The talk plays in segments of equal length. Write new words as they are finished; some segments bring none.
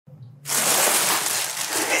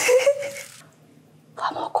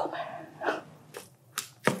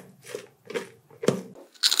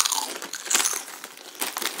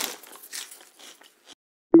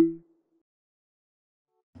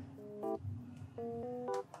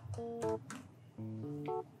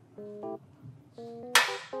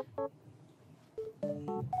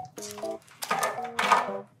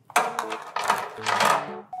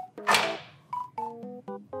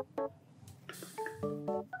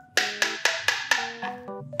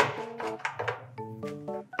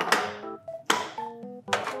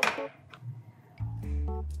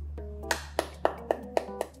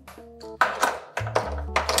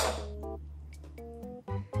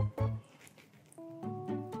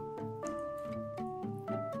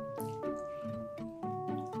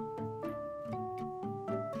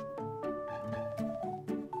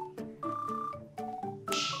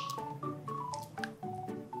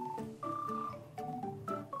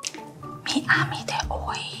Mi Ami de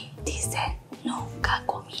hoy dice nunca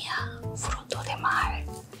comía fruto de mar.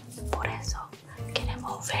 Por eso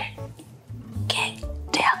queremos ver qué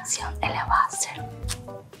reacción él va a hacer.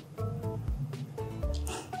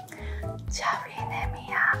 Ya viene mi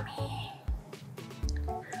Ami.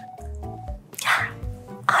 Ya.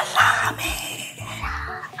 Hola, Ami.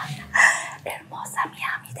 Hermosa mi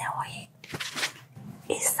Ami de hoy.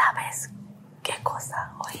 ¿Y sabes qué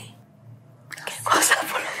cosa hoy? ¿Qué cosa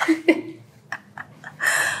por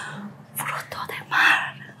fruto de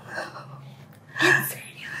mar? ¿En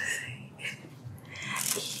serio?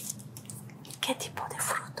 Sí. ¿Y qué tipo de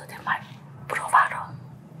fruto de mar probaron?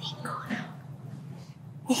 Ninguno.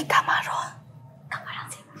 ¿Ni camarón?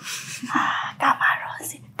 Camarón sí. Ah, camarón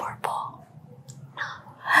sí. ¿Pulpo? No.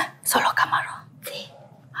 ¿Solo camarón? Sí.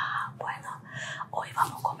 Ah, bueno. Hoy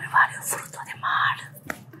vamos a comer varios frutos de mar.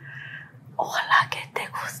 Ojalá que te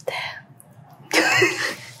guste.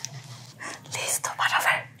 ¿Listo para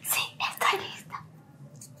ver? Sí, estoy lista.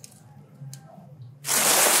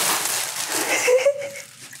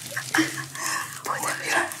 Puedes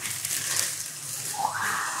mirar.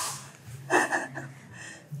 Wow.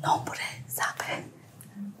 Nombre, ¿sabe?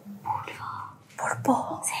 Pulpo.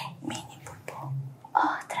 ¿Pulpo? Sí. Mini pulpo.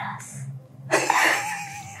 Otras.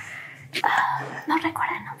 No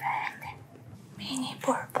recuerdo el nombre de este. Mini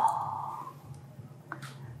pulpo.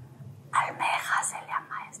 Almeja se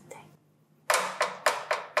llama este.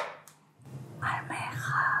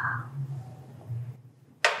 Almeja.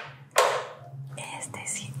 Este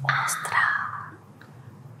sí, ostra.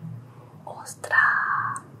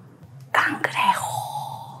 Ostra.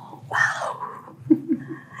 Cangrejo. Wow.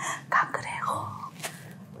 Cangrejo.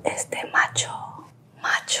 Este macho.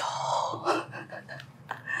 Macho.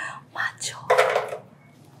 Macho.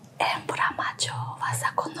 Hembra macho. Vas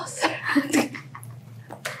a conocer.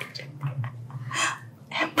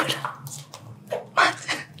 Hembra.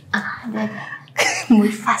 Macho.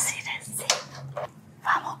 Muy fáciles. Sí.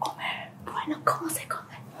 Vamos a comer. Bueno, ¿cómo se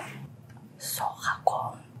come? Soja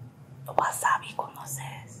con wasabi,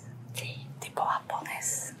 ¿conoces? Sí. Tipo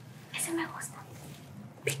japonés. Ese me gusta.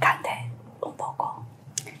 Picante, un poco.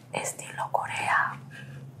 Estilo Corea.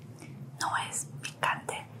 No es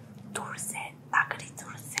picante, dulce,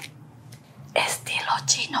 agridulce. Estilo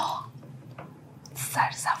chino.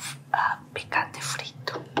 Salsa picante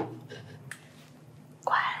frito.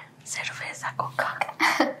 ¿Cuál? Cerveza, coca.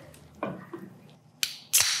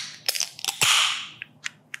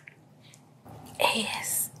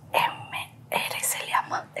 Es MR se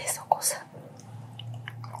llama esa cosa.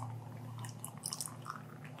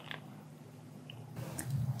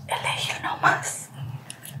 Elegir nomás.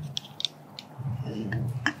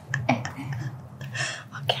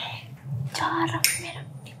 Ok. Yo agarro primero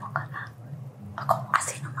mi boca.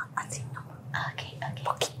 Así nomás, así nomás. Ok.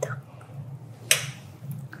 Poquito.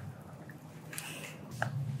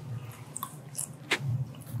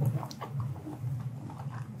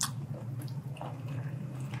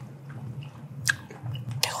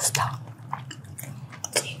 ¿Te gusta?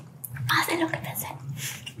 Sí. Más de lo que pensé.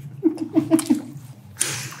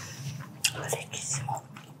 Riquísimo.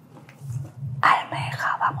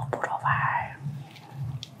 Almeja, vamos a probar.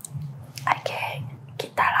 Hay que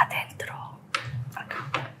quitar adentro. Acá.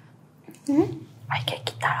 Hay que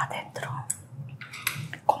quitar adentro.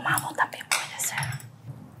 Con mano también puede ser.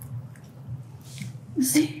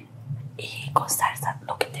 Sí. Y con salsa,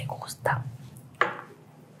 lo que te gusta.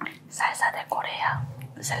 Salsa de Corea,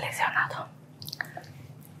 seleccionado.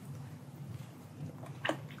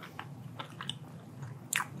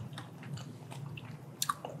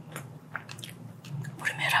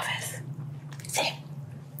 Primera vez. Sí.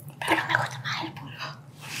 Pero me gusta más el pulpo.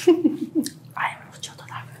 Hay mucho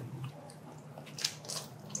todavía.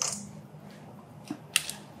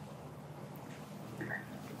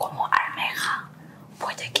 Como almeja,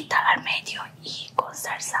 puede quitar al medio y con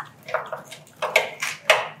salsa.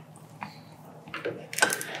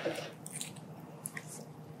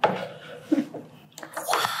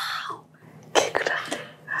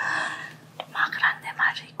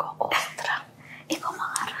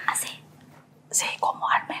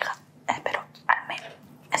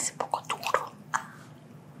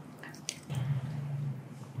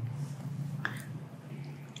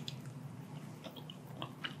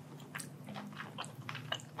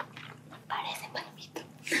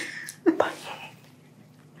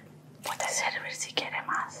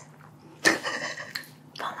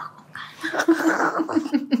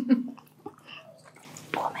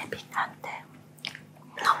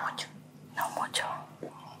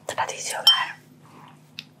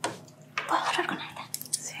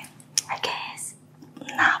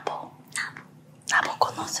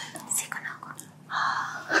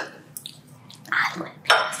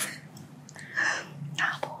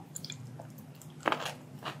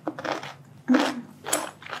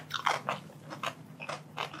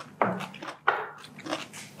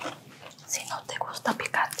 gusta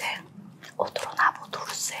picante. Otro nabo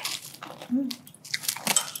dulce.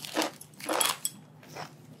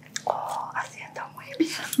 Oh, haciendo muy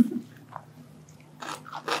bien.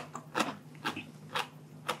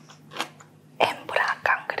 Hembra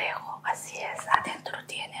cangrejo, así es. Adentro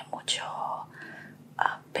tiene mucho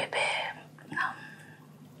bebé.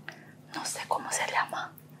 No sé cómo se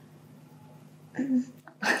llama.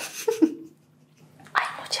 Hay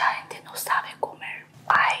mucha gente que no sabe comer.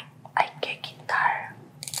 Hay que quitar.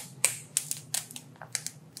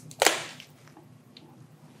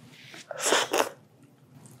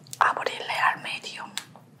 Abrirle al medio.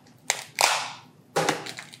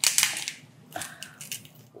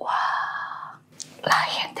 Wow. La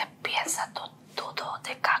gente piensa todo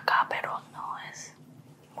de caca, pero no es.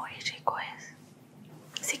 Muy rico es.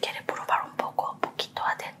 Si quiere probar un poquito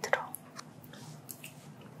adentro.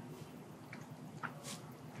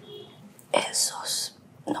 Esos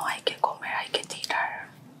no hay que comer, hay que tirar.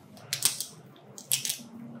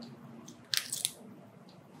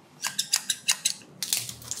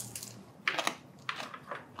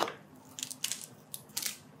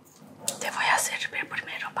 Te voy a servir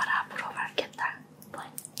primero para probar qué tal.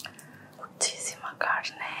 Bueno, muchísima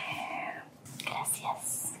carne.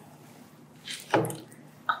 Gracias.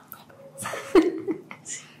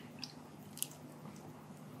 Sí.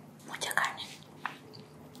 Mucha carne.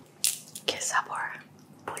 ¿Qué sabor?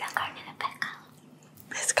 Pura carne de pescado.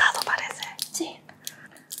 ¿Pescado parece? Sí.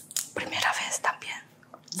 ¿Primera vez también?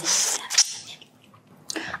 Sí, primera vez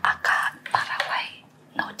también. Acá Paraguay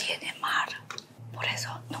no tiene mar. Por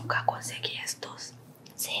eso nunca conseguí estos.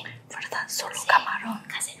 Sí. ¿Verdad? Solo sí, camarón.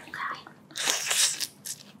 Casi nunca hay.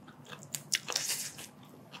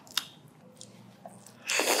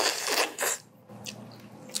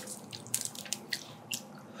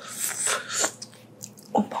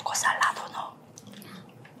 Un poco salado, ¿no?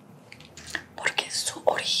 Porque su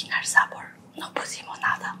original sabor no pusimos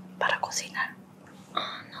nada para cocinar.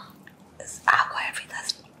 No. Es agua hervida.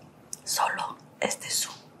 Solo este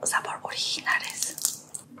su sabor original es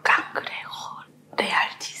cangrejo real,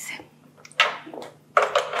 dice.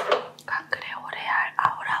 Cangrejo real.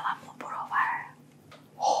 Ahora vamos a probar.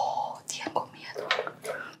 Oh, tengo miedo.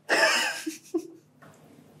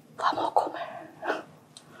 Vamos a comer.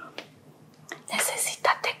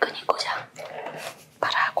 Necesita técnico ya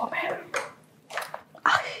para comer.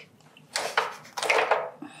 Ay.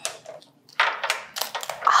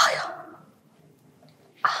 Ay.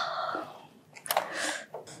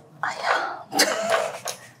 Ay.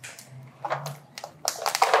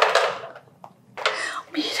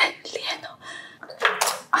 Miren, lleno.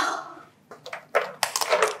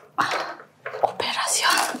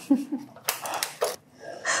 Operación.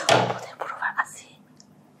 Puedo probar así.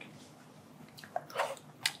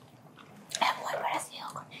 Es muy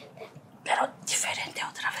parecido con este. Pero diferente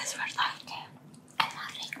otra vez, ¿verdad? Sí. Es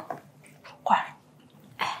más rico. ¿Cuál?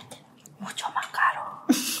 Este. Mucho más caro.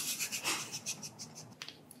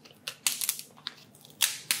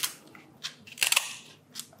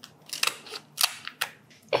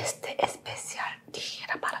 Este especial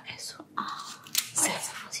dijera para eso. Sí.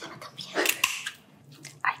 Eso funciona también.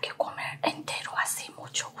 Hay que comer entero así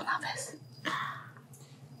mucho una vez.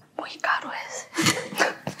 Muy caro es.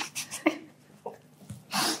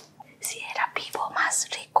 Si era vivo, más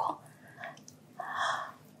rico.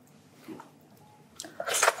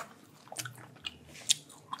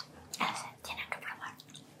 Tienen que probar.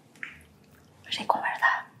 Rico,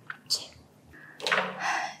 ¿verdad? Sí.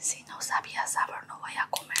 Si no sabía sabor, no voy a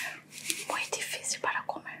comer. Muy difícil para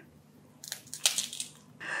comer.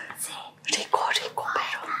 Sí. Rico, rico,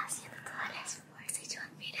 pero... haciendo todo el esfuerzo y yo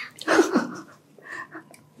admirando.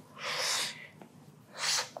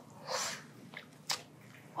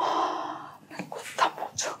 Me gusta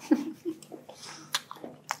mucho.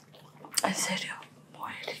 En serio,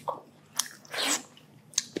 muy rico.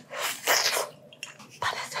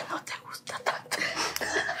 Parece no te gusta tanto.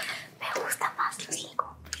 Me gusta más los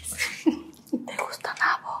legumbres. ¿Te gusta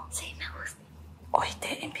nabo? Sí, me gusta. Hoy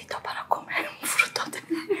te invito para comer un fruto de...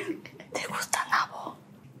 ¿Te gusta nabo?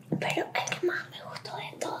 Pero el que más me gustó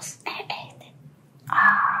de todos es este.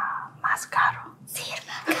 Ah, más caro. Sí, es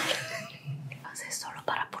más caro. Entonces solo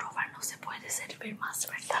para probar no se puede servir más,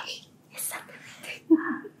 ¿verdad? Sí, exactamente.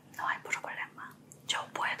 No hay problema. Yo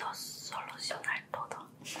puedo solucionar todo.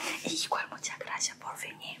 Y igual muchas gracias por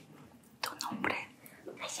venir. ¿Tu nombre?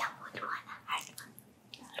 Me llamo Luana Hartman.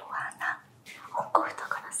 Luana. Un gusto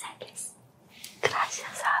conocerles.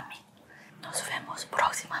 Gracias, Ami. Nos vemos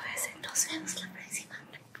próxima vez. Nos vemos la próxima.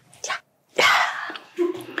 Ya.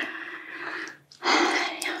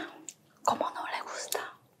 ¿Cómo no le gusta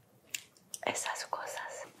esas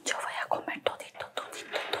cosas? Yo voy a comer todito.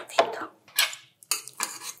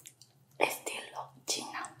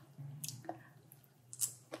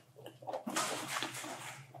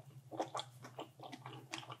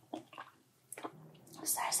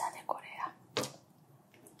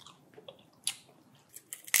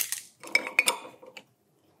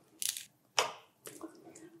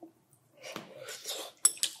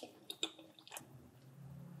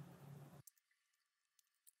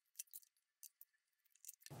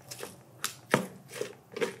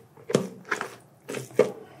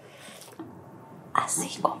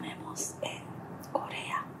 Así comemos en